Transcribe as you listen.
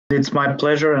It's my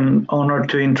pleasure and honor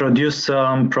to introduce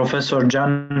Professor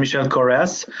Jean-Michel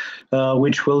Correas,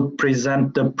 which will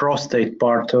present the prostate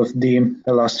part of the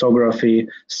elastography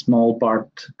small part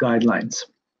guidelines.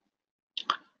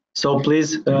 So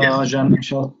please, Yes.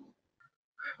 Jean-Michel.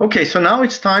 Okay, so now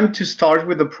it's time to start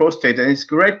with the prostate, and it's a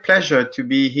great pleasure to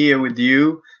be here with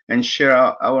you and share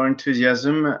our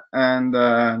enthusiasm,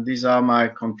 and these are my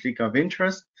conflict of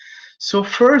interest. So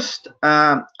first,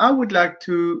 I would like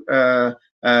to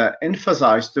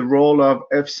emphasize the role of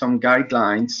EFSOM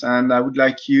guidelines, and I would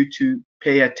like you to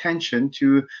pay attention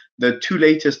to the two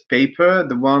latest paper,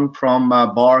 the one from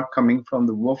Barr coming from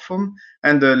the WOFM,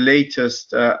 and the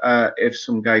latest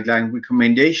EFSOM guideline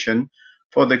recommendation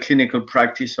for the clinical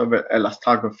practice of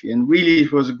elastography. And really,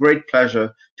 it was a great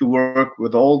pleasure to work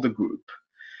with all the group.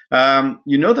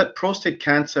 You know that prostate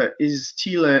cancer is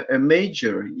still a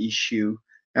major issue,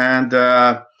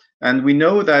 and we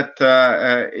know that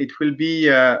it will be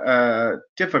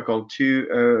difficult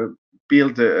to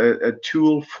build a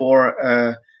tool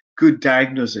for good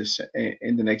diagnosis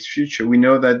in the next future. We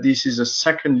know that this is a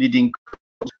second leading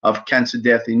cause of cancer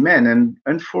death in men, and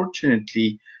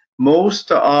unfortunately,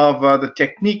 most of the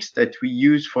techniques that we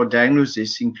use for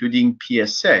diagnosis, including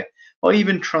PSA or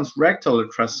even transrectal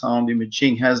ultrasound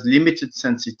imaging, has limited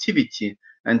sensitivity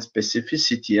and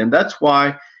specificity. And that's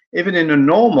why even in a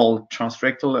normal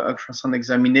transrectal ultrasound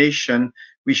examination,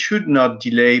 we should not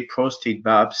delay prostate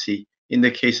biopsy in the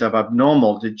case of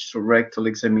abnormal digital rectal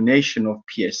examination of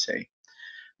PSA.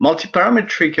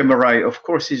 Multiparametric MRI, of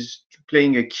course, is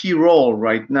playing a key role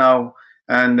right now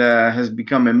and has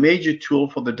become a major tool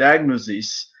for the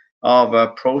diagnosis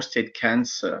of prostate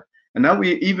cancer. And now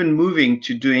we're even moving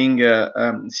to doing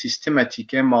systematic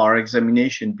MR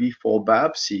examination before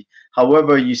biopsy.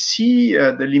 However, you see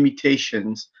the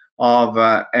limitations of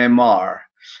MR.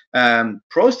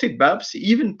 Prostate biopsy,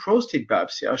 even prostate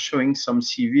biopsy, are showing some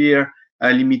severe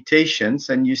limitations,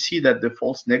 and you see that the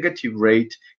false negative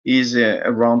rate is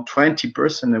around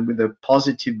 20%, and with a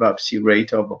positive biopsy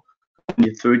rate of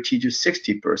 30 to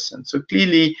 60%. So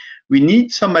clearly, we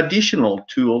need some additional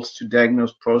tools to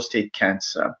diagnose prostate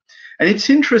cancer. And it's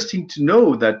interesting to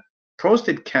know that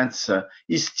prostate cancer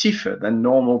is stiffer than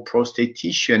normal prostate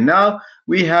tissue. And now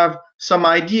we have some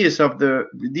ideas of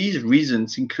these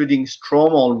reasons, including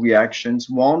stromal reactions,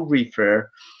 wound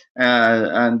repair,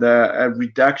 and a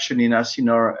reduction in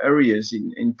acinar areas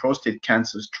in prostate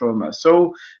cancer stroma.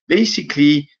 So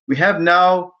basically, we are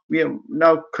now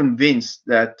convinced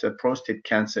that prostate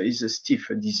cancer is a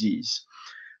stiffer disease.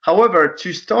 However,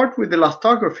 to start with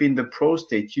elastography in the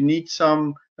prostate, you need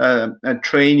some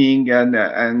training,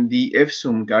 and the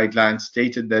EFSOM guidelines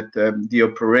stated that the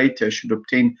operator should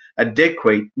obtain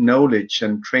adequate knowledge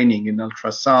and training in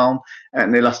ultrasound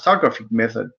and elastographic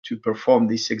method to perform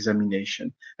this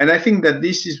examination. And I think that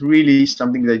this is really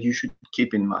something that you should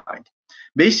keep in mind.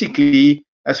 Basically,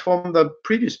 as from the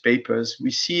previous papers, we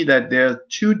see that there are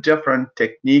two different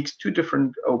techniques, two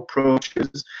different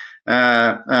approaches.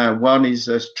 One is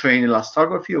strain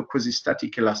elastography or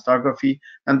quasi-static elastography,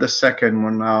 and the second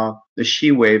one are the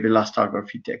shear wave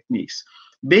elastography techniques.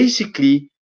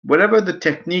 Basically, whatever the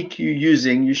technique you're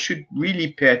using, you should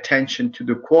really pay attention to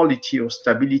the quality or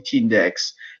stability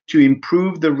index to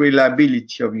improve the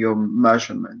reliability of your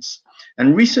measurements.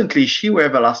 And recently, shear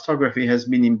wave elastography has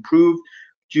been improved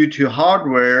due to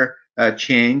hardware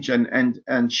change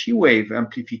and shear wave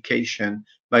amplification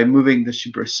by moving the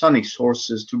supersonic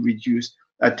sources to reduce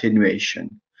attenuation.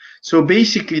 So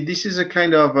basically, this is a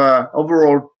kind of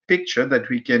overall picture that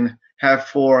we can have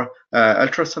for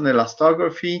ultrasound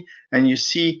elastography, and you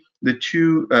see the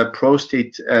two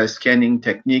prostate scanning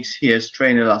techniques here,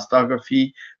 strain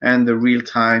elastography and the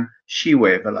real-time shear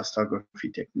wave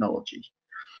elastography technology.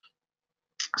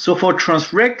 So for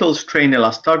transrectal strain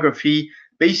elastography,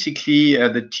 basically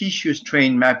the tissue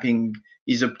strain mapping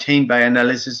is obtained by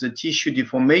analysis of tissue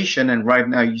deformation, and right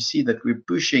now you see that we're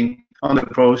pushing on the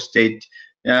prostate,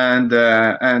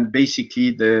 and basically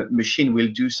the machine will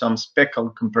do some speckle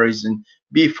comparison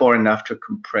before and after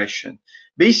compression.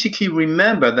 Basically,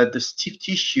 remember that the stiff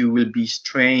tissue will be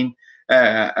strained,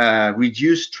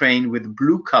 reduced strain with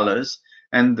blue colors,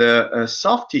 and the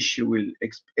soft tissue will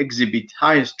exhibit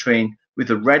higher strain with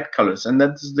the red colors, and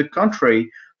that is the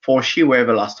contrary for shear wave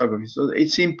elastography. So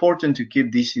it's important to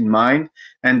keep this in mind,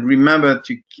 and remember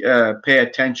to pay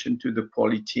attention to the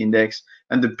quality index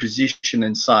and the position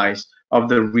and size of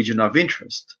the region of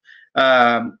interest.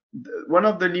 One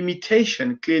of the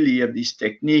limitations clearly of this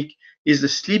technique is the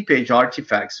slippage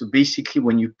artifact. So basically,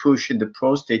 when you push in the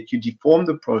prostate, you deform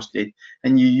the prostate,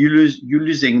 and you're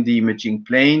losing the imaging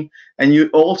plane. And you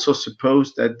also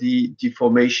suppose that the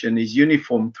deformation is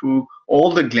uniform through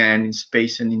all the gland in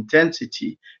space and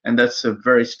intensity, and that's a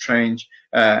very strange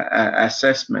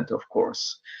assessment, of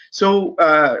course. So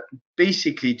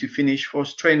basically, to finish, for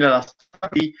strain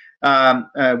elastography,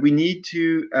 we need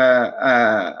to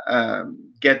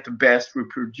get the best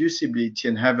reproducibility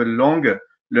and have a longer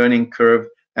learning curve,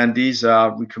 and these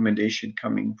are recommendations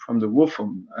coming from the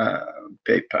Wolfram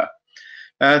paper.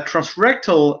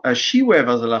 Transrectal shear wave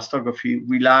as elastography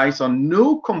relies on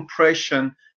no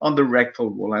compression on the rectal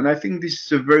wall, and I think this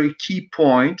is a very key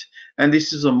point, and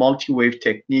this is a multi-wave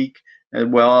technique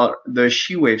where the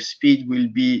shear wave speed will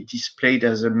be displayed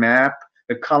as a map,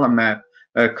 a color map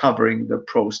covering the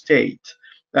prostate.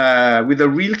 With a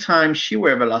real-time shear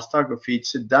wave elastography,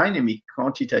 it's a dynamic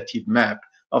quantitative map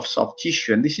of soft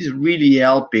tissue, and this is really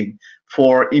helping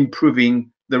for improving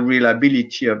the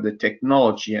reliability of the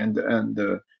technology and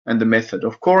the method.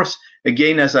 Of course,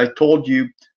 again, as I told you,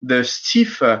 the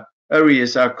stiffer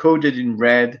areas are coded in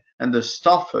red, and the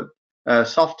softer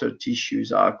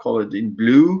tissues are colored in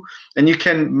blue. And you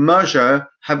can measure,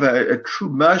 have a true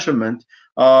measurement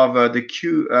of the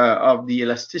Q of the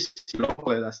elasticity,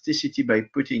 local elasticity, by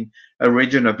putting a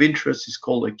region of interest. Is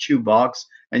called a Q box,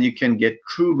 and you can get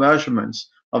true measurements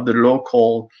of the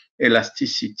local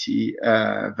elasticity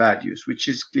values, which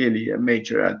is clearly a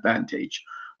major advantage.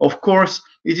 Of course,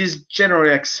 it is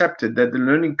generally accepted that the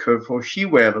learning curve for shear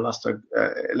wave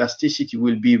elasticity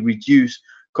will be reduced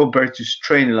compared to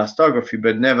strain elastography,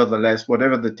 but nevertheless,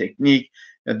 whatever the technique,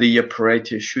 the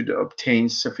operator should obtain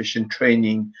sufficient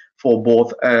training for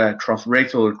both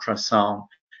transrectal ultrasound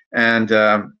and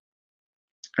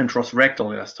transrectal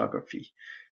elastography.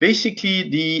 Basically,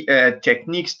 the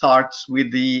technique starts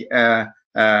with the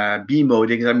B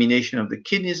mode examination of the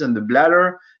kidneys and the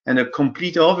bladder, and a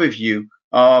complete overview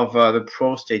of the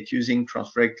prostate using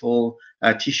transrectal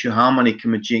tissue harmonic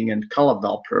imaging and color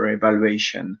Doppler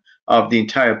evaluation of the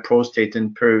entire prostate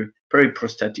and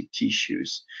periprostatic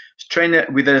tissues.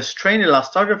 With a strain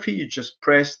elastography, you just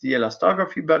press the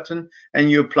elastography button and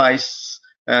you apply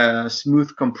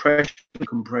smooth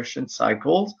compression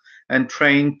cycles and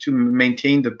train to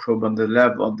maintain the probe on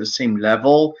the same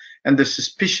level. And the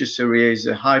suspicious area is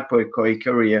a hypoechoic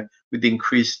area with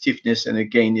increased stiffness, and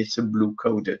again, it's a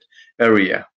blue-coded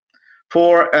area.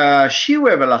 For shear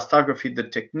wave elastography, the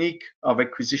technique of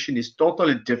acquisition is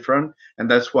totally different,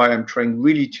 and that's why I'm trying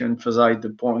really to emphasize the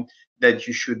point that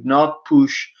you should not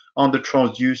push on the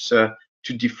transducer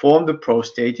to deform the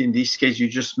prostate. In this case, you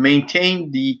just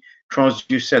maintain the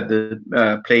transducer at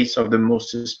the place of the most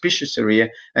suspicious area,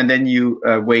 and then you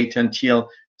wait until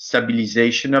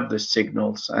stabilization of the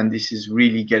signals, and this is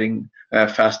really getting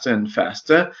faster and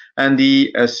faster, and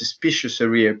the suspicious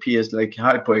area appears like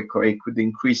hypoechoic with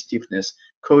increased stiffness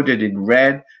coded in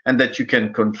red, and that you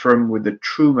can confirm with the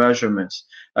true measurements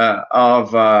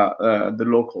of the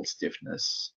local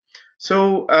stiffness.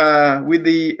 So with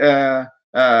the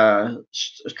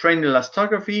strain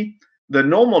elastography, the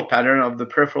normal pattern of the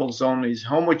peripheral zone is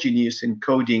homogeneous in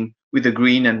coding with the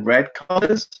green and red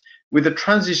colors, with the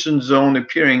transition zone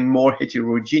appearing more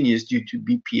heterogeneous due to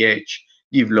BPH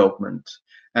development.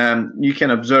 You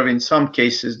can observe in some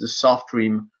cases the soft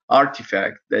rim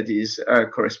artifact that is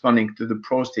corresponding to the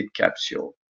prostate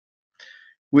capsule.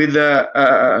 With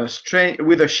a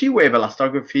shear wave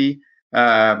elastography,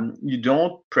 you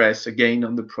don't press again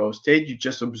on the prostate, you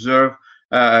just observe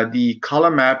the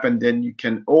color map, and then you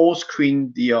can all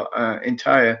screen the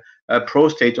entire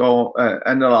prostate or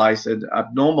analyze an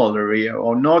abnormal area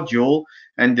or nodule,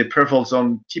 and the peripheral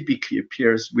zone typically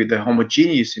appears with a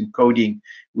homogeneous encoding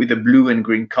with the blue and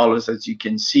green colors, as you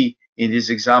can see in this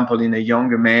example in a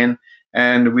younger man,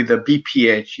 and with a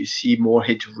BPH you see more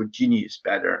heterogeneous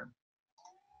pattern.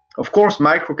 Of course,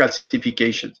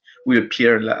 microcalcifications will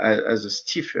appear as a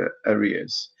stiffer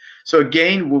areas. So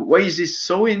again, why is this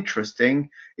so interesting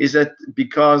is that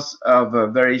because of a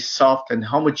very soft and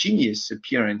homogeneous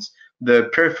appearance, the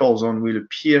peripheral zone will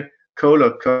appear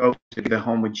color-coded with the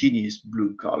homogeneous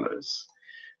blue colors.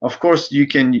 Of course, you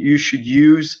should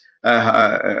use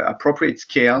appropriate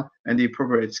scale, and the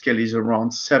appropriate scale is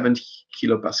around 70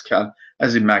 kilopascal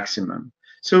as a maximum.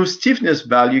 So stiffness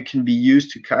value can be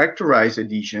used to characterize a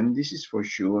lesion, this is for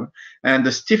sure, and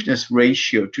the stiffness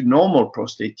ratio to normal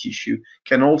prostate tissue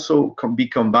can also be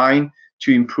combined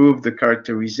to improve the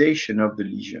characterization of the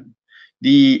lesion.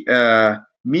 The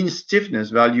mean stiffness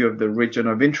value of the region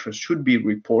of interest should be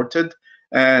reported,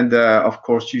 and of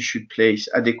course you should place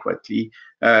adequately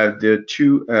the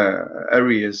two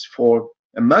areas for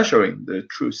measuring the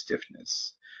true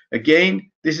stiffness. Again,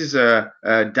 this is a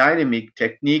dynamic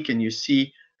technique, and you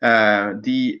see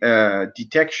the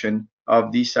detection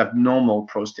of this abnormal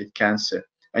prostate cancer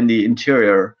and the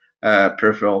interior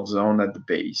peripheral zone at the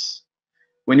base.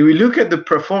 When we look at the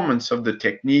performance of the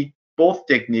technique, both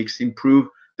techniques improve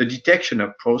the detection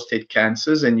of prostate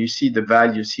cancers, and you see the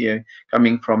values here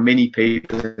coming from many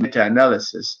papers and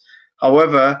meta-analysis.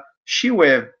 However, strain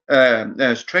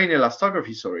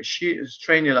elastography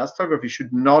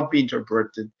should not be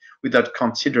interpreted without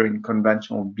considering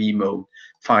conventional B mode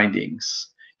findings.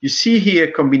 You see here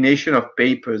a combination of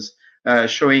papers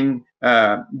showing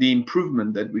the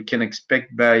improvement that we can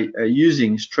expect by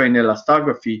using strain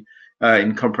elastography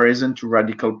in comparison to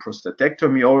radical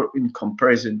prostatectomy or in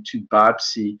comparison to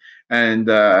biopsy. And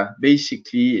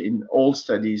basically in all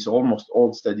studies, almost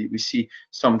all studies, we see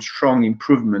some strong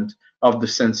improvement of the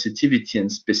sensitivity and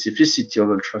specificity of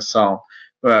ultrasound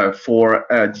for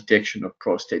detection of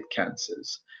prostate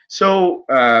cancers. So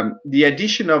the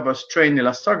addition of a strain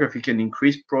elastography can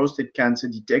increase prostate cancer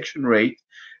detection rate,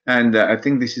 and I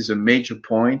think this is a major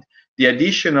point. The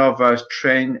addition of a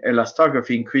strain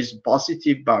elastography increased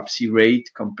positive biopsy rate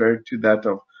compared to that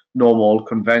of normal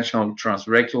conventional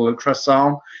transrectal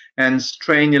ultrasound, and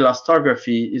strain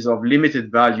elastography is of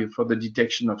limited value for the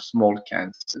detection of small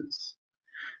cancers.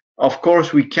 Of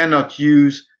course, we cannot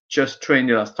use just strain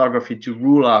elastography to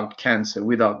rule out cancer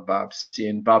without biopsy,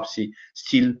 and biopsy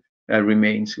still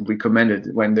remains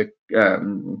recommended when the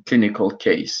clinical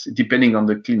case, depending on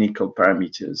the clinical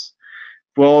parameters.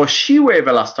 For She-wave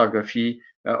elastography,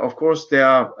 of course, there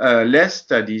are less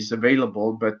studies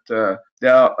available, but they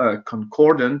are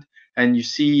concordant, and you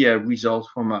see results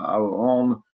from our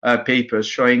own papers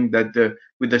showing that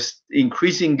with the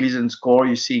increasing Gleason score,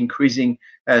 you see increasing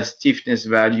stiffness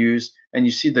values, and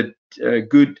you see the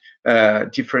good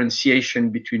differentiation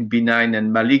between benign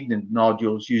and malignant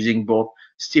nodules using both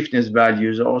stiffness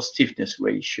values or stiffness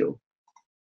ratio.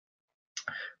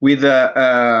 With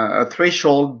a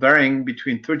threshold varying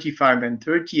between 35 and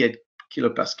 38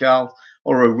 kilopascal,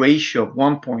 or a ratio of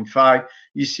 1.5,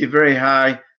 you see very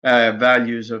high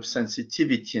values of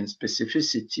sensitivity and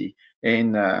specificity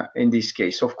in this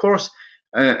case. Of course,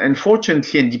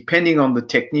 unfortunately, and depending on the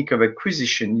technique of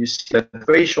acquisition, you see that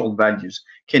threshold values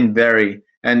can vary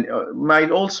and might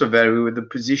also vary with the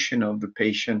position of the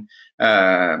patient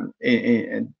lying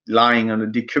on a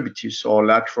decubitus or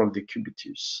lateral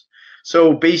decubitus.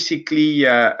 So basically,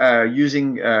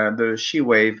 using the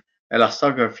She-wave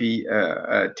elastography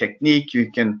technique,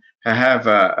 you can have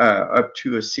up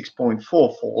to a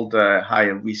 6.4-fold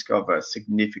higher risk of a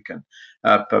significant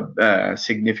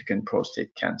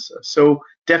prostate cancer. So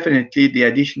definitely, the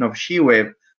addition of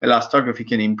She-wave elastography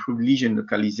can improve lesion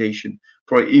localization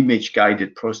for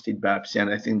image-guided prostate biopsy,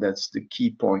 and I think that's the key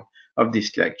point of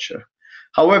this lecture.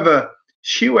 However,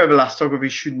 She-wave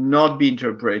elastography should not be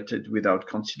interpreted without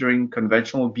considering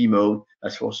conventional B mode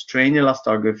as for strain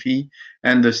elastography,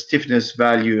 and the stiffness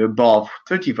value above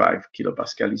 35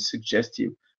 kilopascal is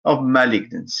suggestive of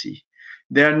malignancy.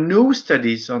 There are no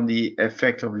studies on the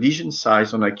effect of lesion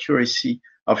size on accuracy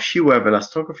of She-wave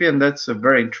elastography, and that's a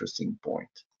very interesting point.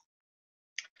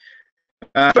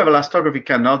 She-wave elastography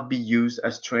cannot be used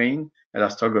as strain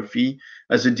elastography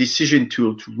as a decision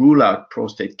tool to rule out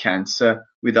prostate cancer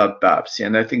without biopsy.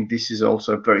 And I think this is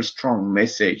also a very strong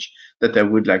message that I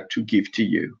would like to give to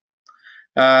you.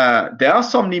 There are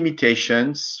some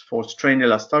limitations for strain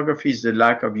elastography: the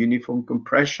lack of uniform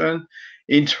compression,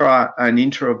 intra and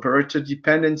intraoperator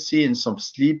dependency, and some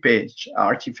slippage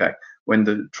artifact when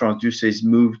the transducer is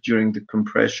moved during the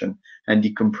compression and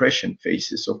decompression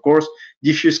phases. Of course,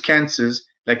 diffuse cancers,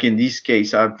 like in this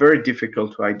case, are very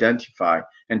difficult to identify,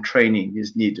 and training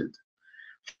is needed.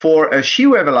 For a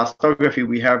She-wave elastography,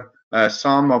 we have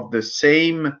some of the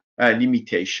same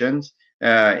limitations,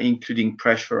 including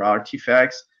pressure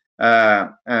artifacts,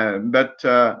 but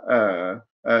the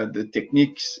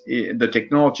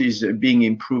technology is being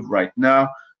improved right now.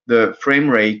 The frame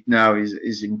rate now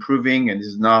is improving and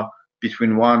is now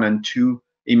between 1 and 2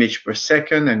 images per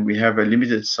second, and we have a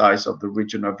limited size of the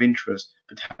region of interest,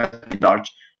 but has to be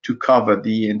large to cover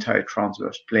the entire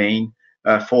transverse plane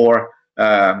for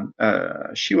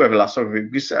She-wave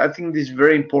elastography. Because I think this is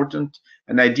very important,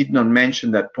 and I did not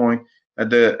mention that point.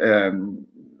 The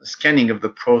scanning of the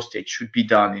prostate should be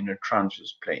done in a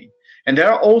transverse plane. And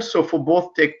there are also, for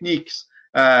both techniques,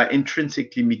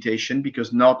 intrinsic limitation,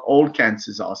 because not all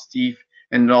cancers are stiff,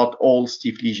 and not all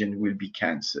stiff lesions will be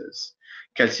cancers.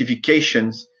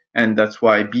 Calcifications, and that's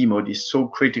why B mode is so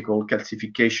critical,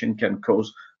 calcification can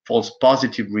cause false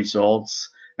positive results,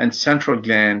 and central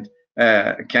gland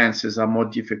cancers are more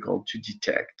difficult to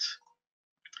detect.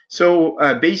 So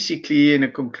basically, in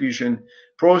a conclusion,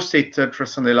 prostate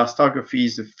ultrasound elastography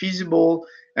is feasible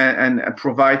and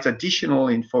provides additional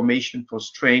information for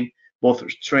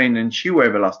both strain and shear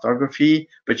wave elastography,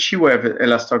 but shear wave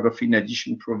elastography in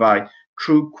addition provide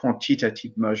true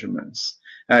quantitative measurements.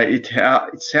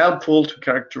 It's helpful to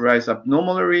characterize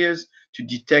abnormal areas, to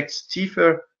detect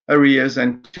stiffer areas,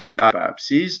 and to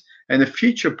biopsies. And the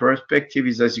future perspective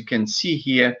is, as you can see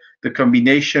here, the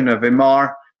combination of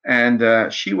MR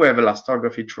and shear wave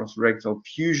elastography transrectal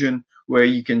fusion, where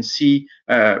you can see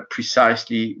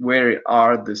precisely where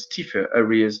are the stiffer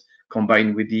areas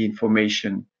combined with the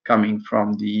information coming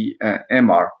from the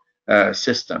MR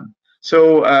system.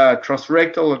 So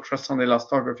transrectal ultrasound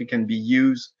elastography can be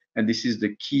used, and this is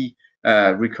the key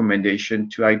recommendation,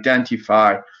 to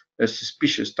identify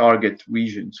suspicious target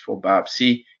regions for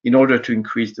biopsy in order to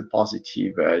increase the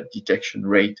positive detection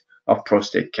rate of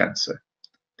prostate cancer.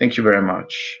 Thank you very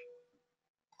much.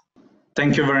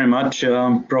 Thank you very much,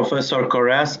 Professor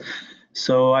Correas.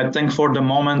 So I think for the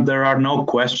moment there are no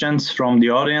questions from the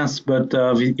audience, but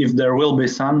if there will be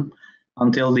some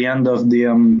until the end of the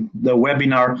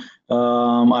webinar,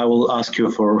 I will ask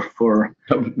you for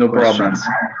no questions.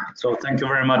 problem. So thank you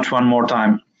very much one more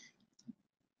time.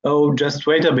 Oh, just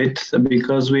wait a bit,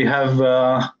 because we have,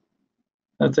 I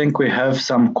think we have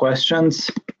some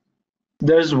questions.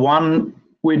 There's one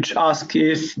which asks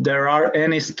if there are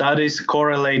any studies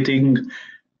correlating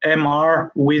MR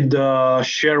with the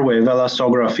shear wave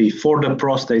elastography for the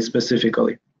prostate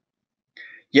specifically.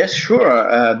 Yes,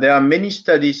 sure. There are many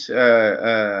studies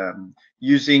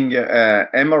using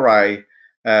MRI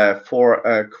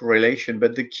for correlation,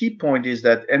 but the key point is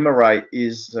that MRI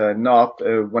is not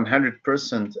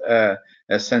 100%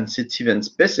 sensitive and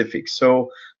specific. So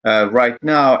right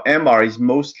now, MR is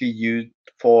mostly used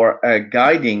for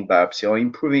guiding biopsy or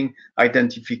improving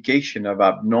identification of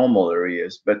abnormal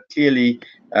areas. But clearly,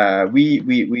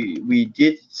 we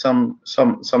did some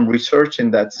research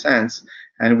in that sense,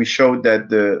 and we showed that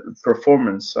the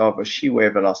performance of a shear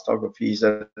wave elastography is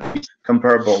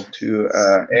comparable to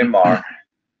MR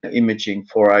imaging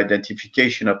for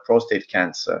identification of prostate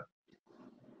cancer.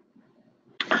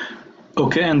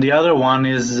 Okay, and the other one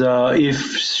is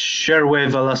if shear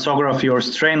wave elastography or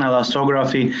strain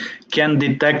elastography can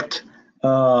detect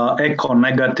echo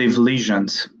negative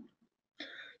lesions.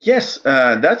 Yes,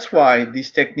 that's why this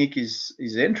technique is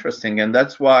interesting, and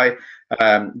that's why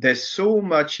there's so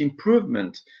much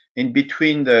improvement in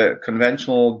between the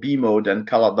conventional B mode and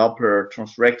color Doppler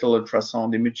transrectal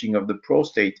ultrasound imaging of the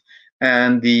prostate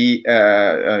and the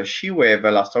shear wave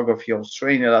elastography or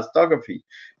strain elastography.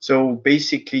 So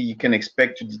basically, you can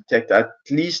expect to detect at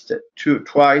least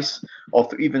twice or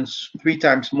even 3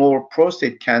 times more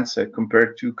prostate cancer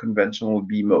compared to conventional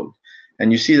B mode.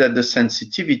 And you see that the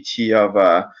sensitivity of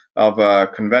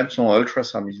conventional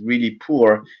ultrasound is really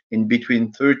poor, in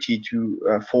between 30 to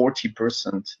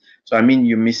 40%. So I mean,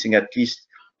 you're missing at least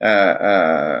 2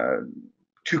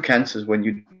 cancers when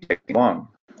you detect one.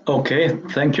 Okay,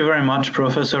 thank you very much,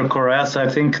 Professor Correas. I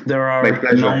think there are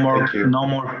no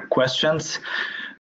more questions.